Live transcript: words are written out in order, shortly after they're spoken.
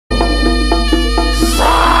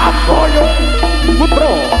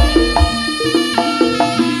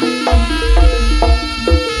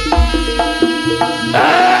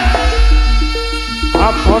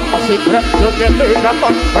sigrek joget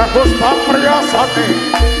gaton bagus pamriyasane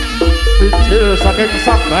ijil saking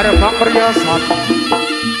sabar pamriyasan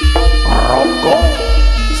Rogo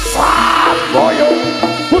Samboyo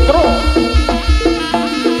Putro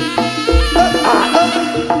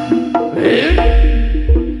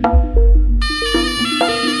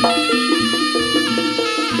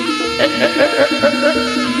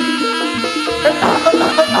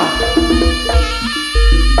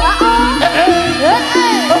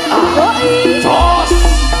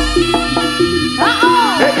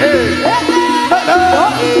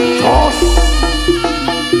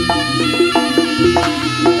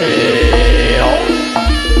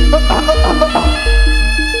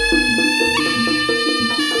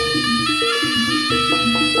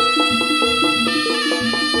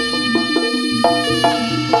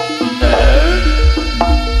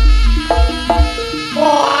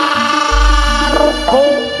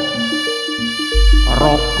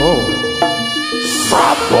Rogo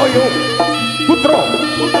Samboyo Putro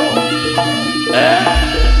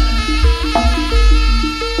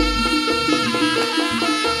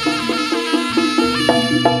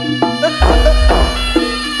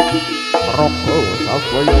Rogo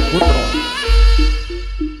Samboyo Putro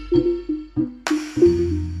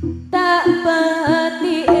tak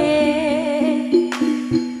pati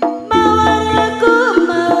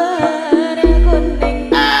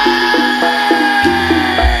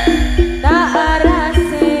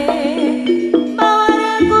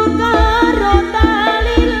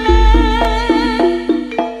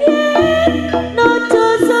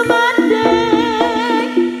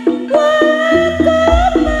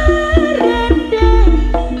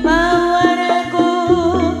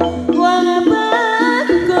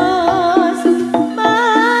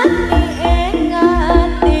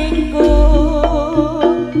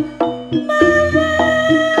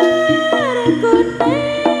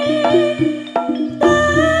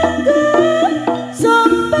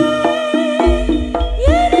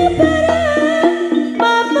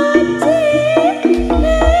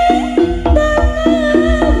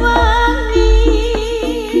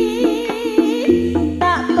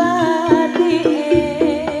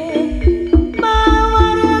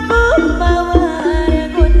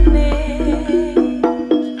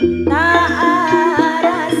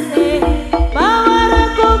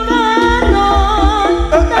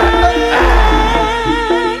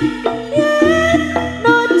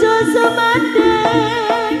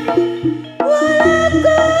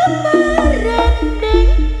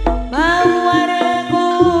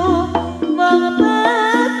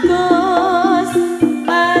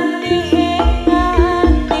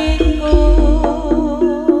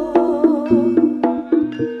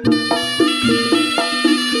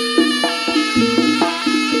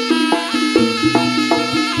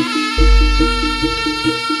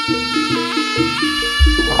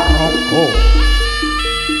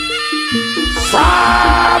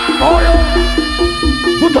Samboyo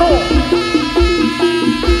Putro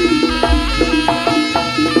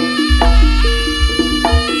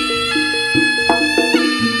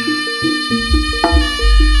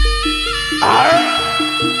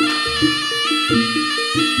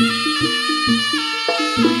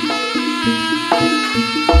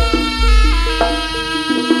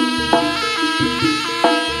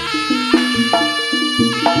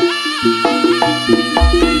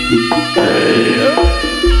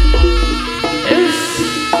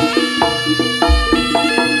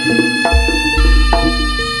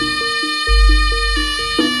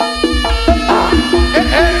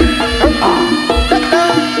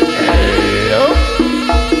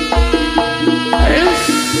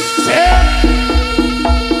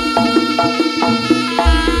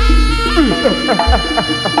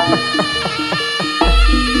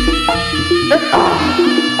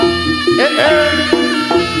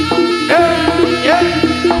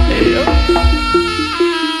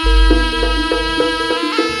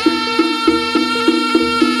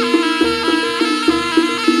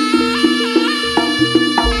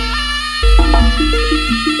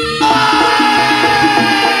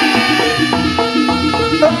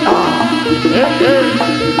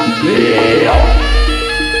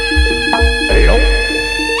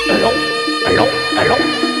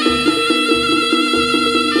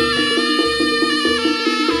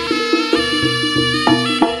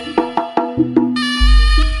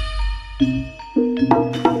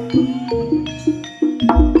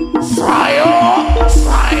Rogo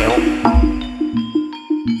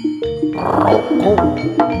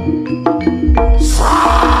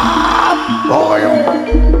Samboyo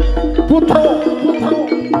Putro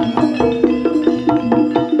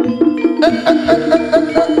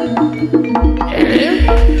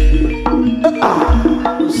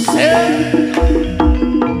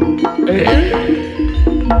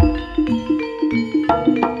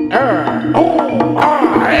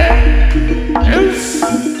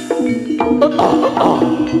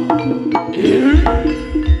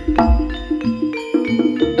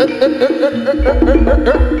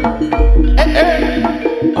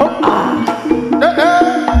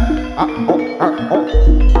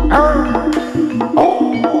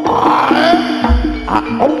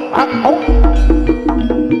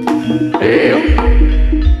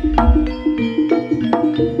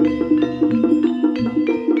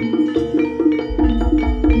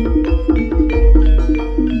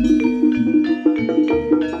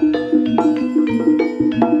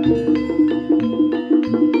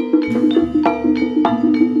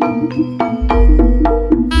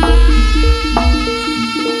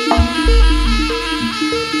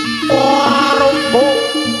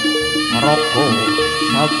ROGO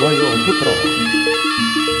SAMBOYO PUTRO.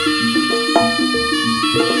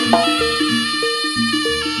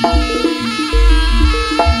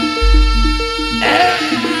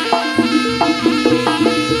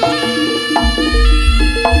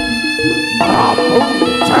 Perang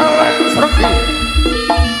Celeng srenggi.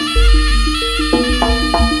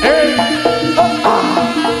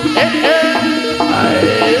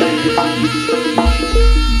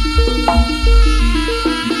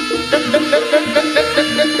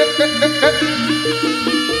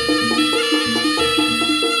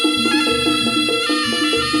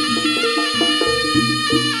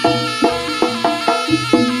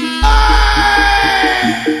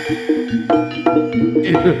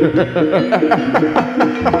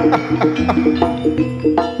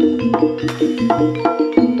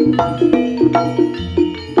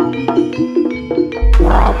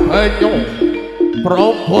 Prabanyo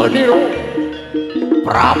Praboniro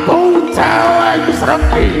Prabu Celeng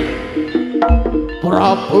srenggi.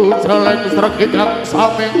 Prabu Celeng srenggi kang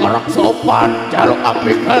sami ngreksa panjaluk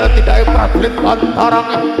apigal tidake prajurit Bantarang.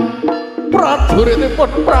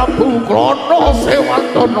 Prajuritipun Prabu Klono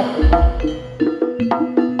Sewantana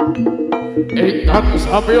ingkang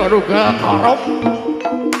sami anugrah karep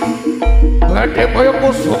badhe kaya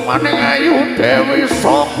kusumaning ayu dewi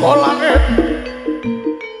saka langit.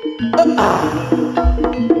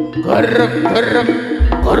 Gereng-gereng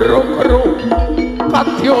gerung-gerung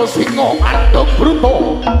kadya singa antuk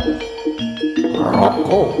bruto.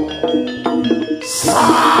 ROGO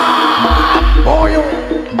SAMBOYO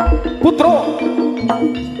PUTRO.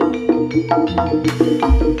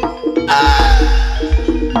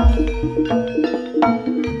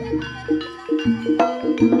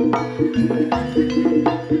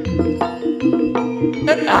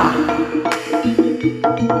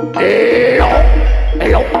 Elo.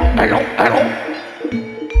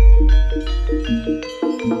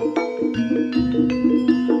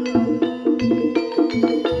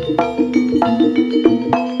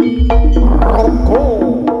 ROGO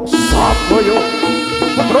SAMBOYO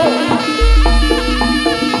PUTRO.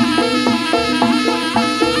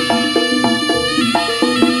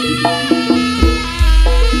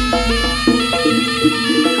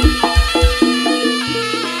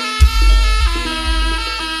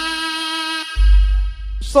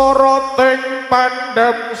 Soroting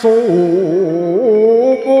pandem sumulur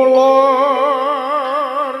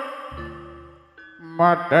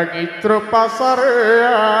madangi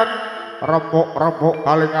pasarean remuk-remuk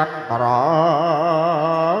kalingan karana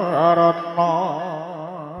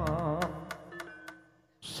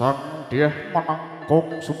sang diah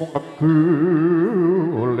menangkung sumunget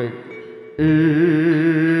guling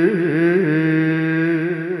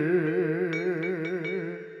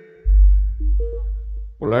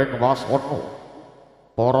Leng wasono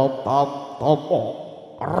para tamtama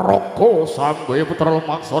ROGO SAMBOYO PUTRO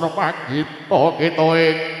maksana panggita kita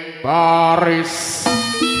ing baris.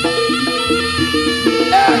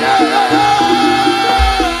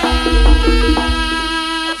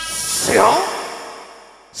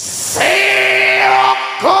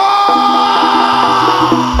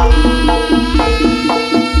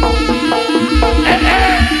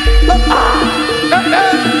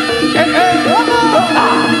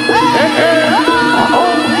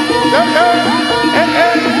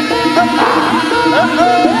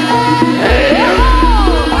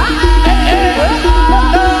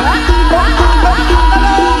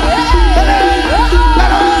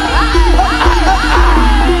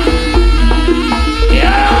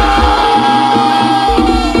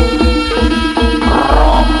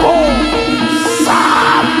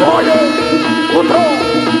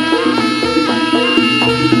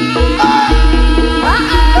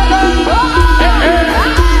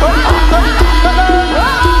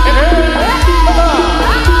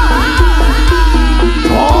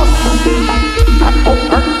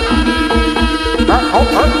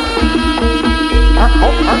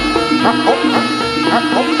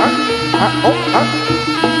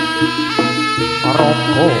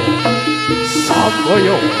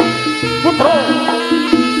 Samboyo Putro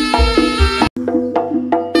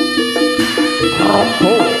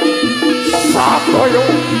Rogo Samboyo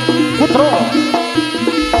Putro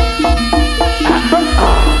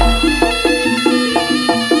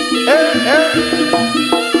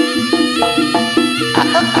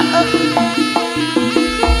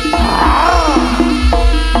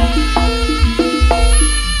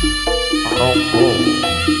Rogo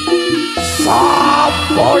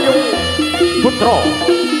Samboyo Putro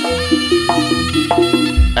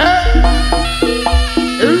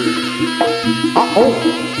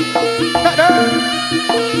oh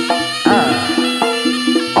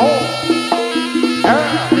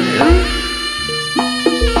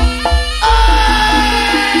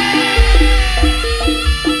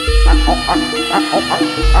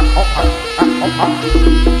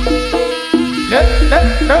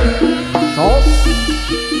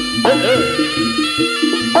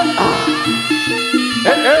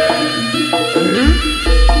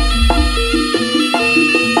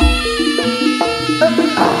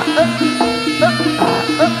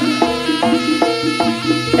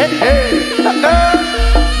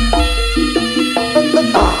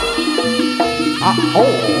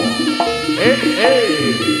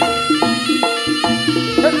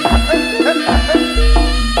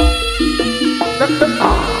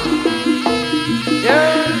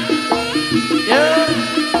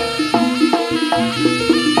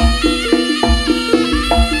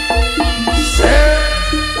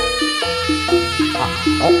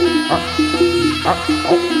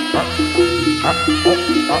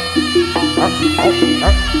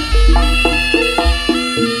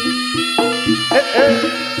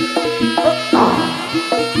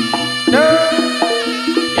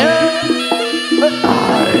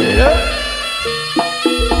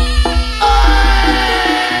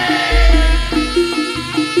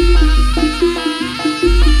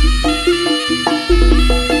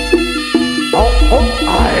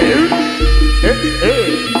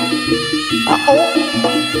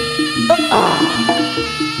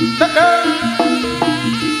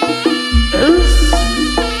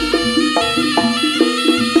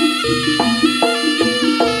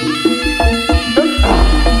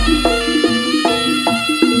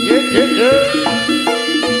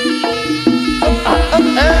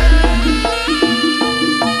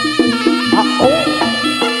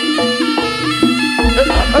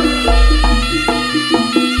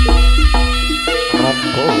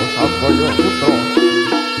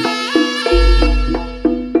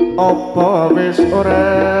apa wis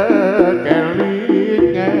ora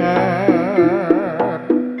kelingan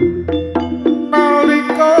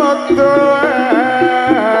nalika dolan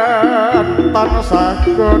tansah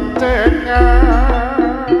gocengan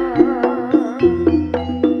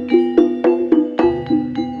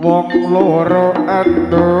wong loro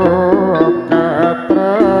andhok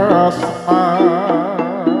katresnan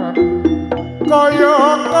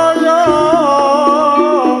kaya-kaya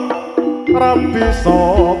bisa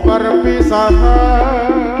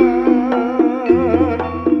perpisahan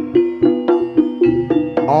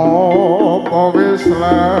apa wis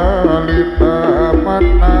lali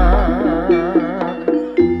temenan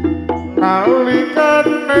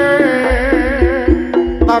nalikane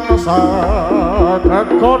tansah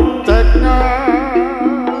kegoncengan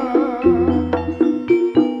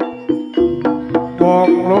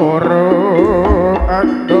wong loro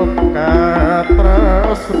andhok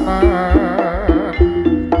katresnan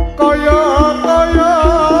kaya-kaya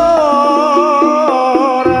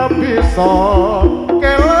ora bisa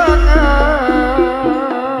kelangan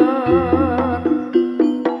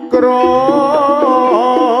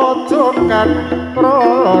grojokan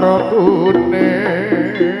rorokune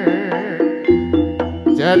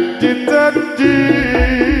janji-janji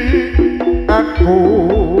aku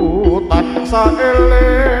tansah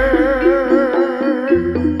eling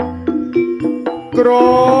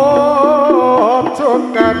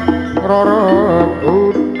grojokan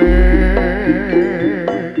rorokune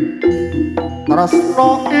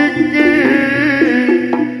tresno iki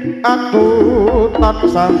aku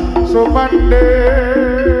tansah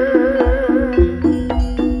sumandhing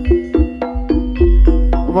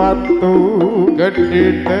watu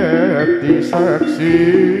gedhe dadi saksi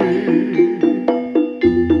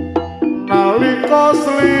nalika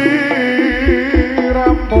sliramu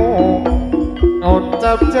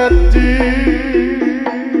ngucap janji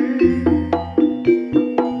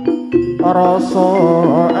rasa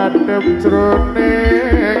adem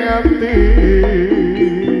jroning ati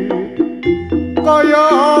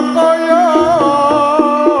kaya-kaya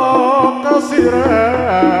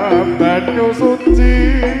kasiram banyu suci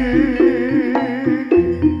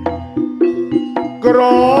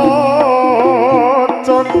krocongan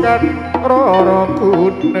roro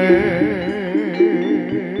kuning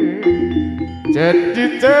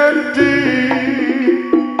janji-janji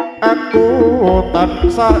aku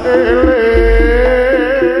tansah eling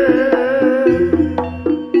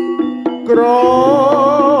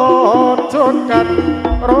krocongan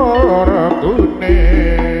roro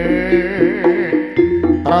kuning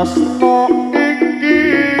tresno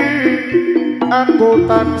iki aku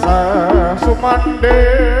tansah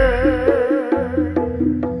sumandhing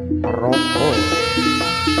ROGO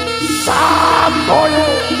Samboyo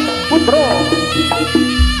Putro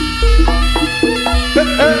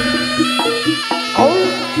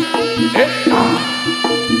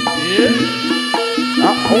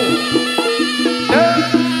ROGO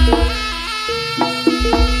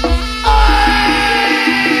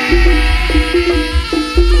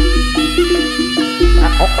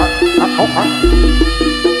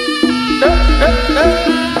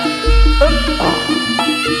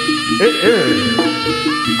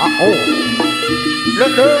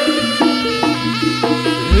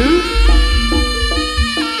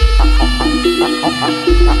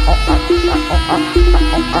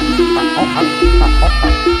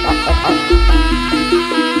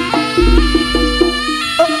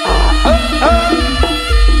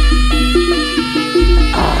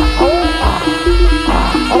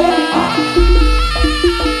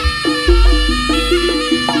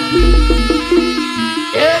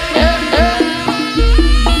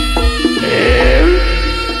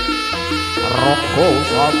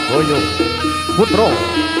Samboyo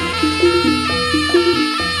Putro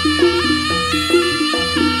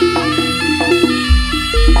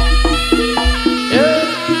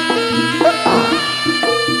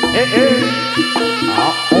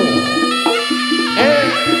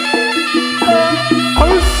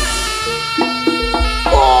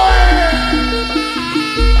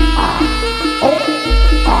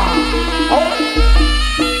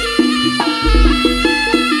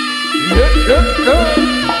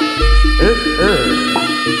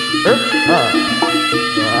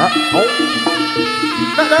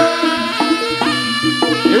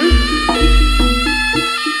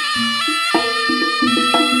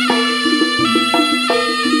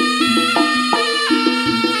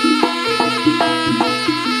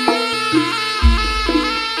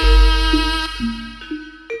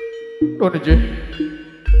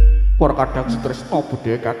para kadang setresna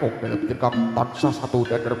budaya kakung dalam ingkang tansah satu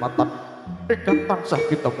dan dermatan ingkang tansah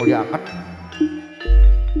kita muliakan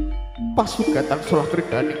pasugatan salah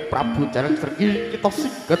kridaning Prabu Celeng srenggi kita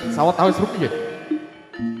singget sawetawis rumiyin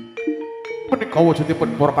menika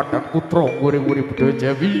wujudipun para kadang putra wuri-wuri budaya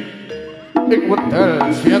Jawi ing wekdal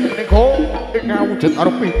siang menika ing awujud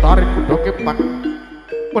arupi tarik kuda kepan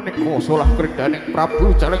menika salah kridaning Prabu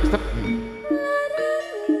Celeng srenggi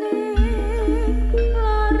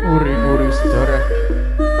uri-uri sejarah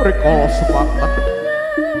rikala semanten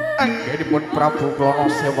anggenipun Prabu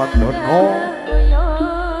Klono Sewandana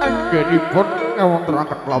anggenipun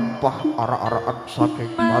ngewontenaken lampah arak-arakan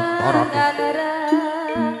saking bantaran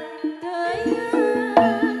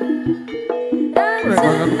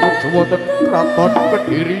mereka wonten kraton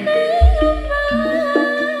Kediri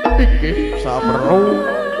inggih saperlu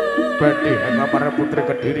badhe ngamarep putri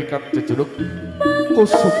Kediri kang jejuluk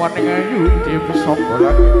Kusumaning Ayu Dewi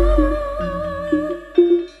Sombolan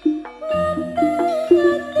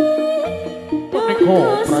menika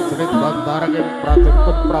prajurit bantaran ing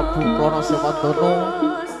prajurit Prabu Klono Sewandana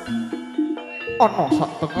ana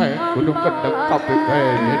sak tengahé Gunung Kendeng kabeh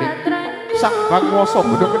dening sang panguwasa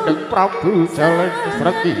Gunung Kendeng Prabu Celeng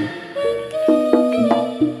srenggi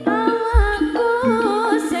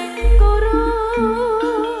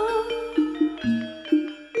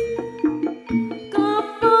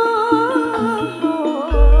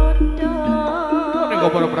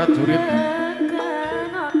para prajurit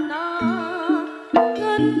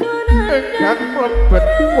ingkang mlebet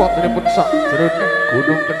wontenipun sajroning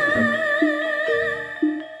Gunung Kendeng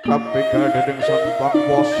kabeh dening sang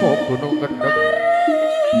panguwasa Gunung Kendeng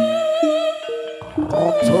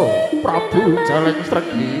Raja Prabu Celeng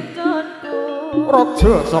srenggi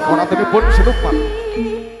raja saka ratunipun Senupan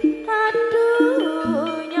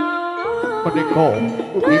menika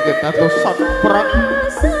ugi ketadosan perang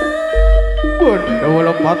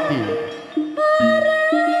Pandhawa Patih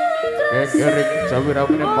gegering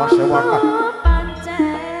jawiramane pasewakan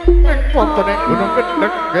ing wonten ing Gunung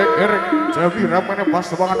Kendeng gegering jawiramane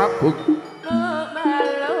pasewakan agung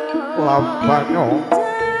lampahnya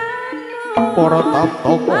para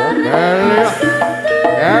tamtama geliak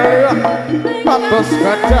pados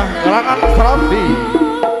gajah kelangan serati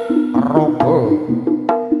ROGO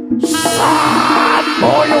Samboyo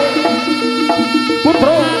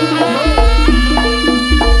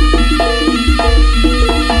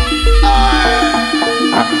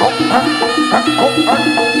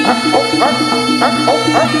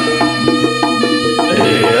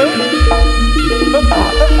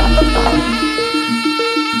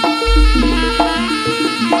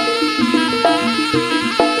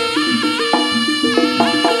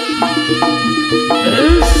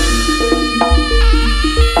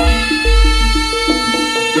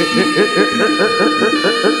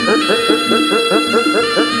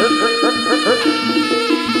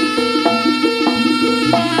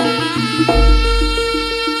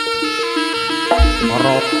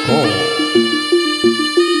ROGO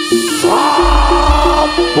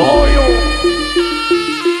Samboyo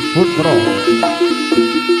Putro.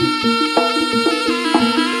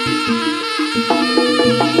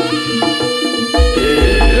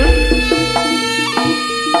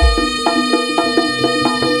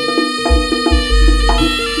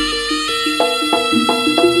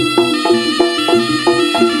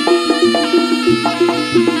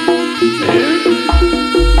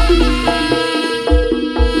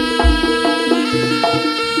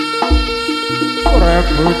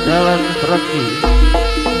 Jalan srenggi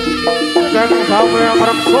dan sama yang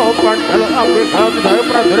mereksokan dalam adegan dari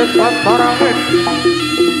prajurit Bantarangin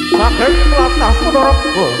saking latah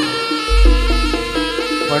Ponorogo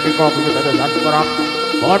menika pementasan perang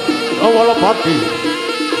awal Patih.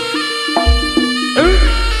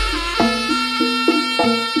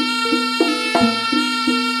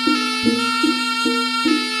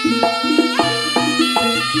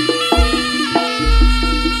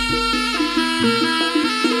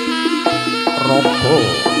 ROGO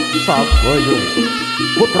Samboyo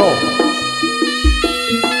Putro.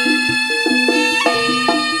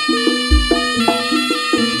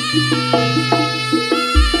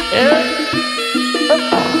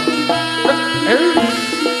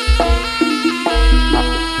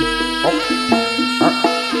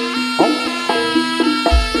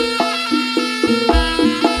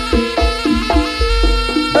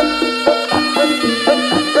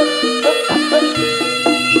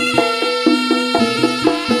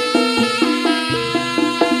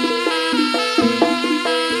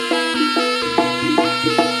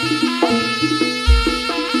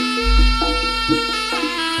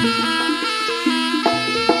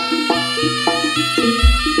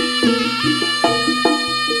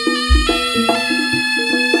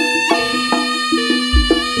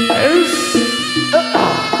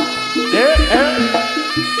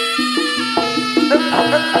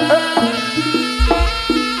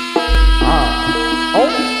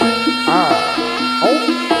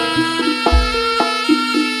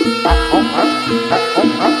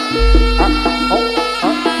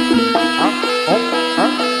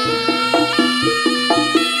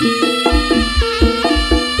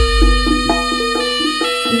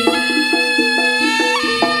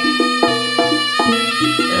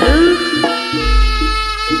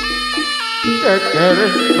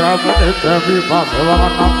 Jawi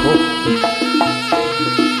pasewangan aku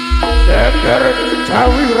Deker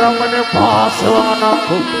Jawi ramane pasewangan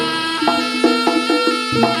aku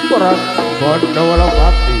Perang Bandawala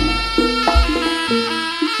Pati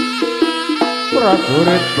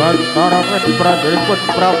prajurit Bantarangin prajurit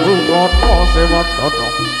Prabu Gono Sewatono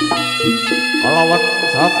kalawan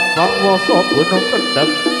Sambang Woso Gunung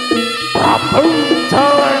Kendeng Prabu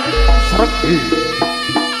Celeng Srenggi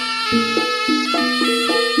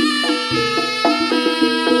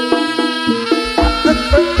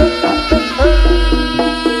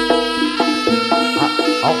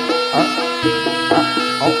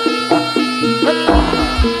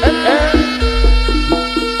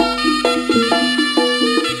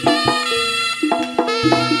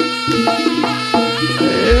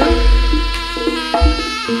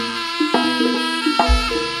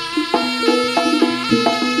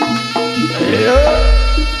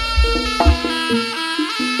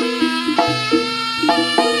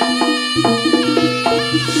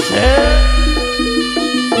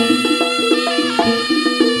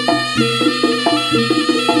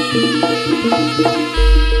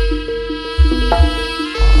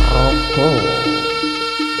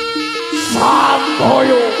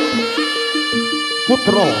Samboyo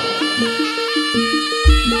Putro.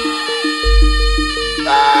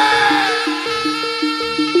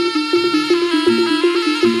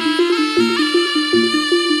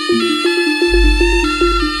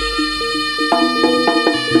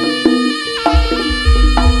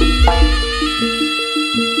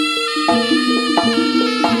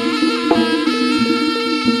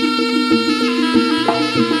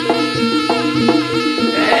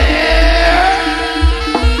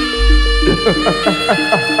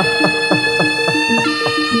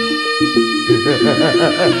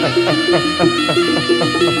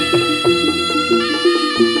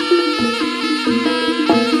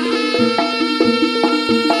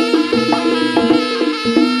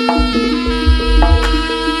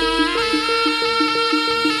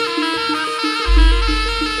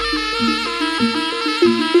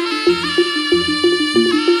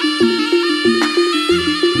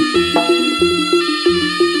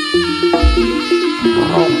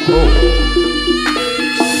 ROGO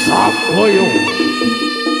SAMBOYO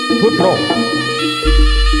PUTRO.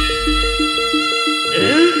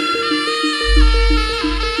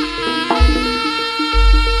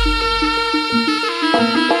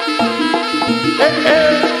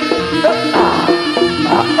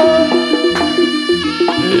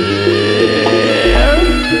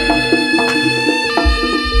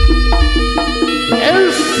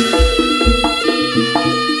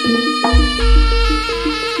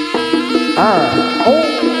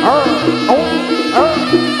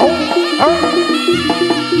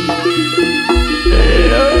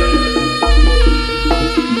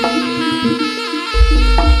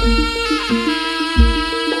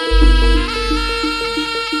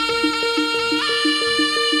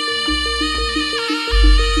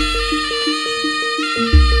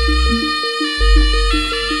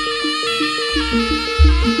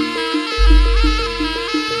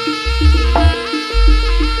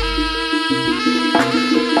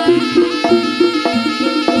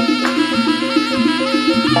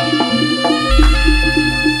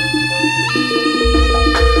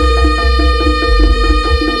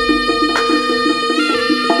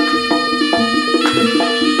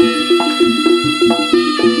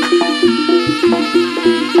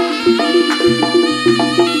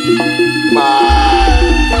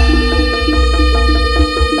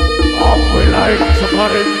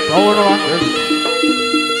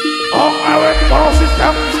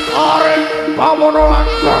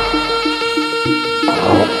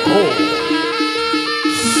 ROGO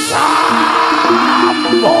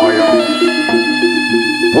SAMBOYO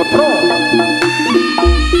PUTRO.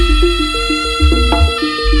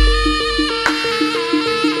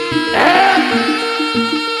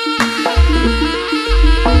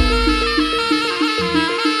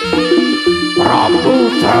 Prabu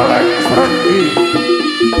Celeng Srenggi.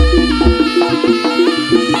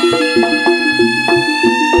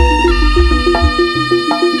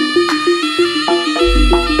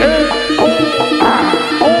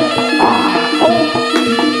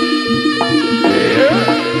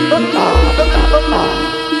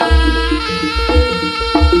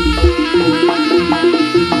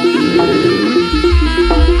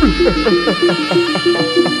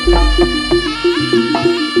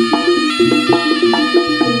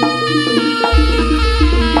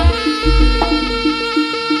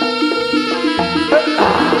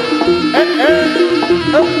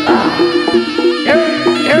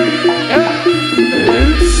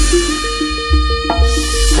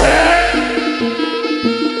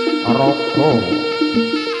 ROGO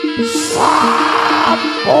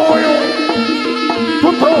SAMBOYO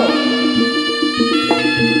PUTRO.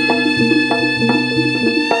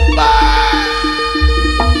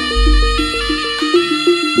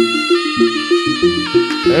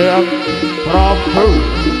 Eyang Prabu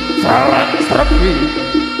Celeng Srenggi.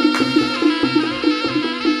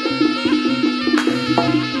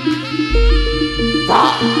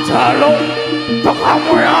 Tak jaluk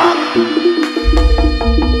tekamu yang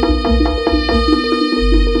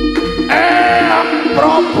Eyang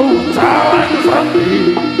Prabu Celeng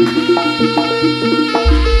Srenggi.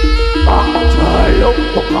 Tak jaluk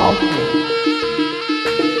tekamu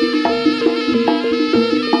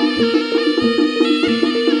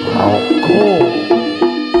ROGO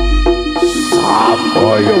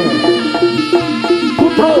SAMBOYO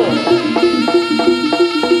PUTRO.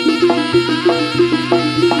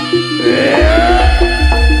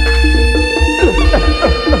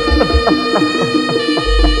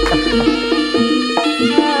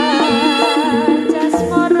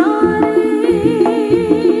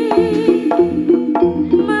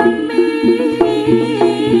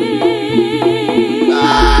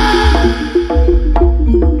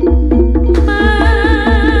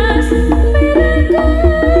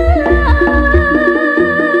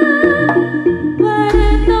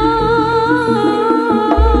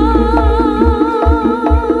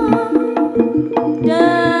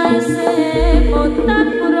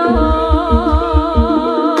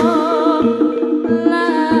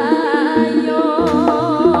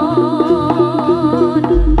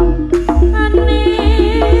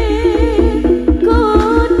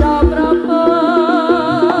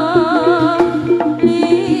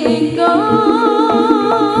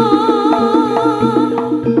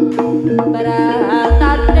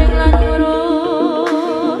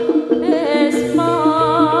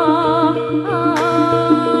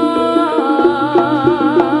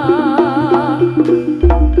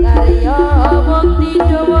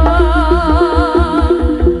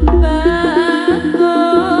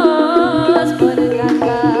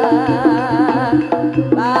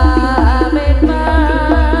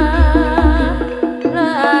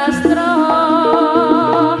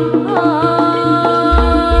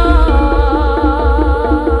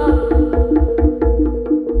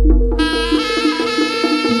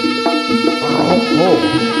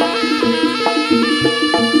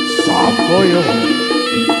 Samboyo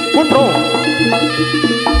Putro.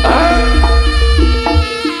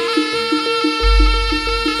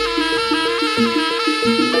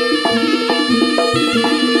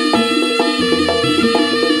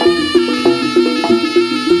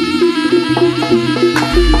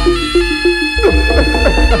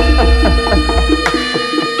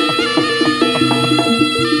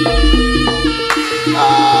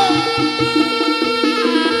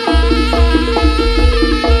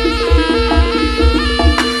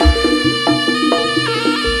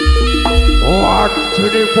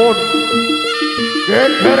 Wajibipun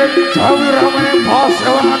gegereng jawi ramene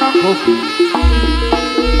pasewangan aku.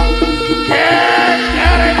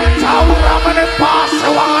 Gegereng jawi ramene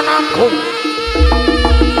pasewangan aku.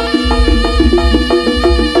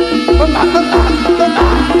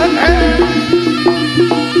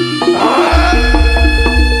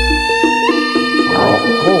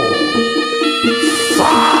 Rogo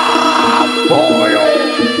Samboyo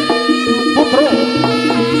Putro.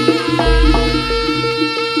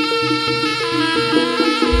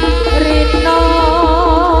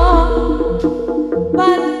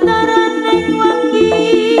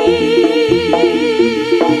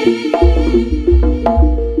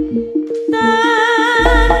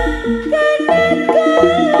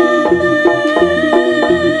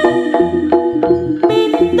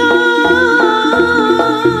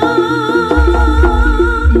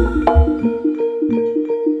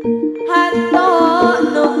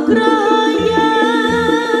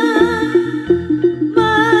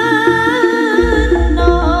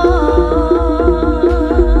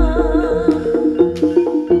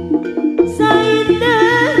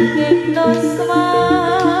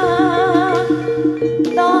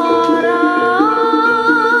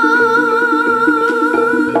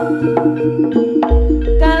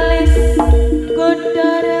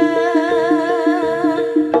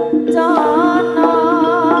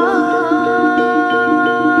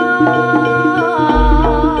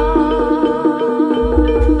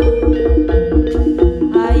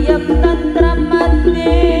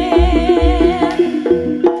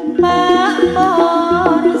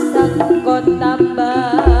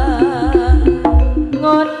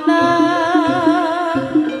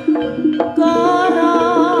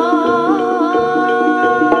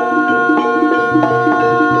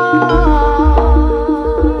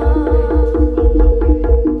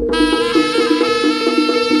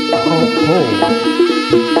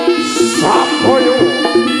 Samboyo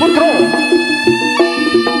Putro.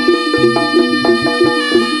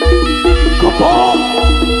 Kebok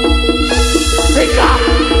sikap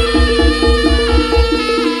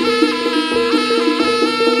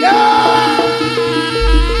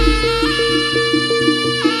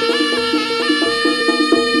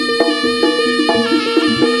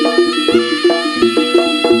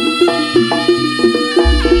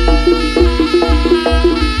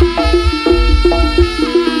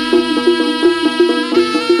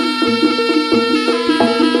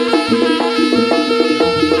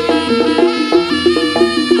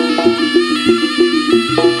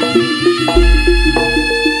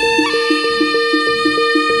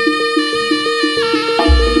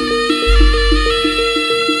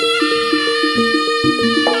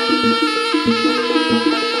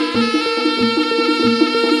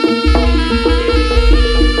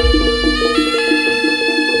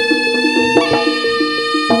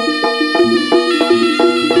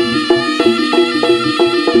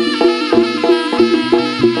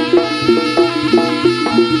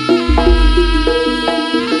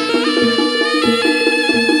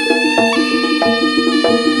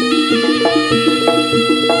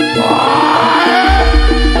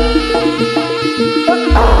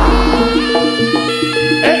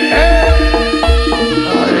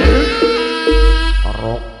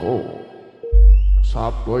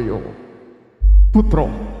Samboyo Putro.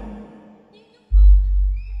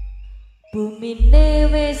 Bumine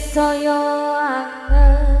wis saya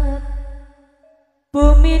anget,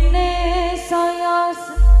 bumine saya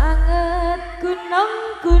anget,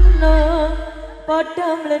 gunung-gunung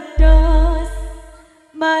padha mledos,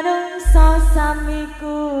 manungsa sami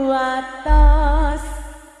kuwatos,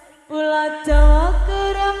 pulau Jawa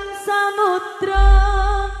kerem samudra,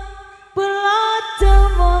 pulau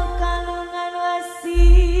Jawa kalungan wasi,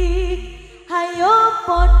 hayo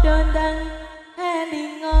padha ndang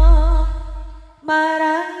elinga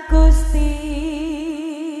marang Gusti.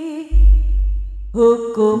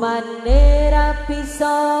 Hukumane ra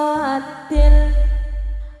bisa adil,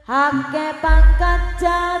 akeh pangkat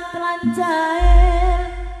jat lan jail,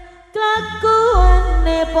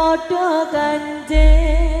 kelakuane padha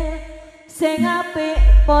ganjil, sing apik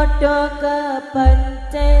padha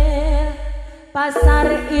kepencil,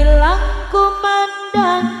 pasar ilang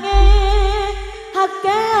kumandange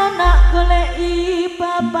hake anak goleki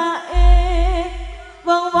bapake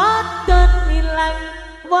wong wadon ilang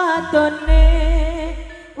wadone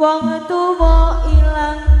wong tuwa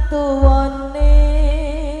ilang tuwane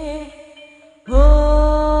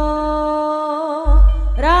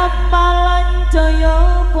ramalan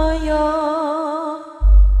Jayabaya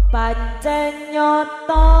pancen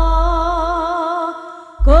nyata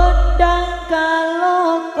gondang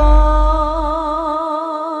kaloka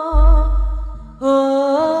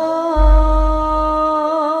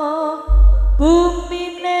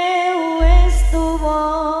bumine wis tuwa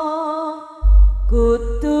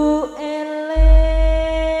kudu eling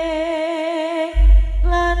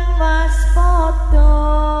lan waspada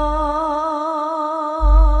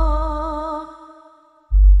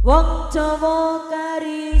wong Jawa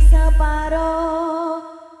kari separo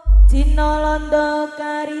Cina Londo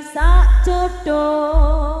kari sak jodo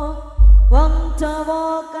wong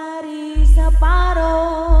Jawa kari separo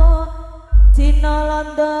Cina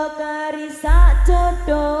Londo kari sak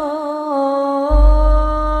jodo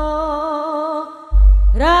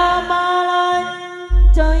ramalan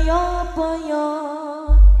Jayabaya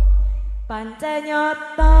pancen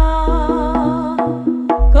nyata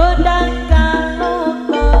gondang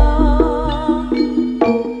kaloka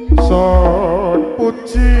son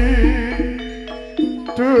puji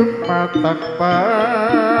dumateng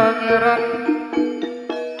pangeran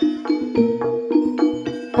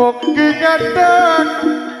mugi gandeng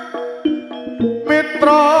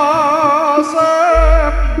mitra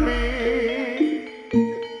semi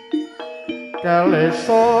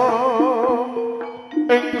kalesa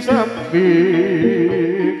ing sambi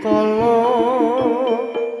kala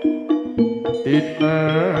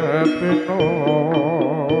tinepeno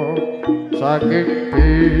saking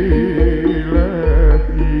bilehi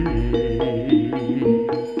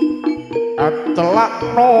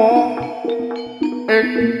acelakno ing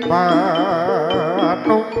panunggeng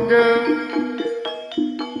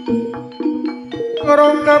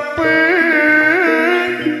ngrongkepi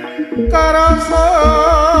karasa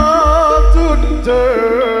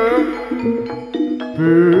junjeng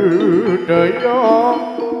budaya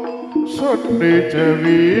seni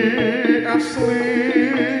Jawi asli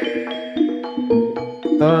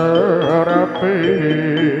terapi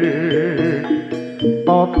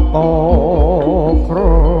tata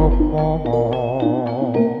krama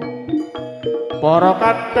para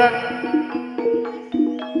kadang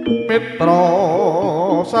mitra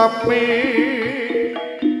sami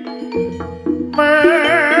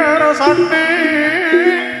mersani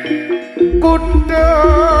kuda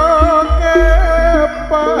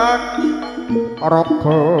kepang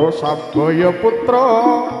ROGO SAMBOYO PUTRO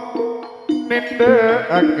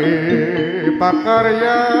nindakake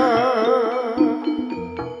pakarya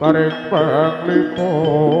paring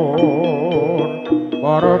panglipun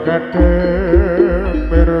para gadhah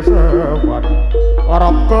pirsawan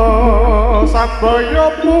ROGO SAMBOYO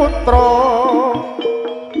PUTRO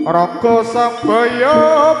ROGO SAMBOYO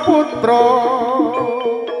PUTRO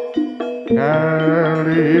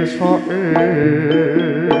kali soe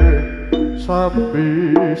sambi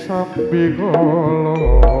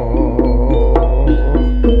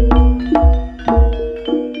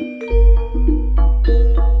kala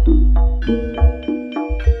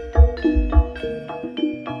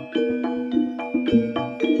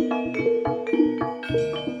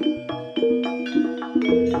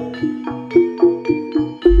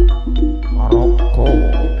ROGO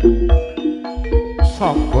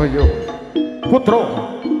SAMBOYO PUTRO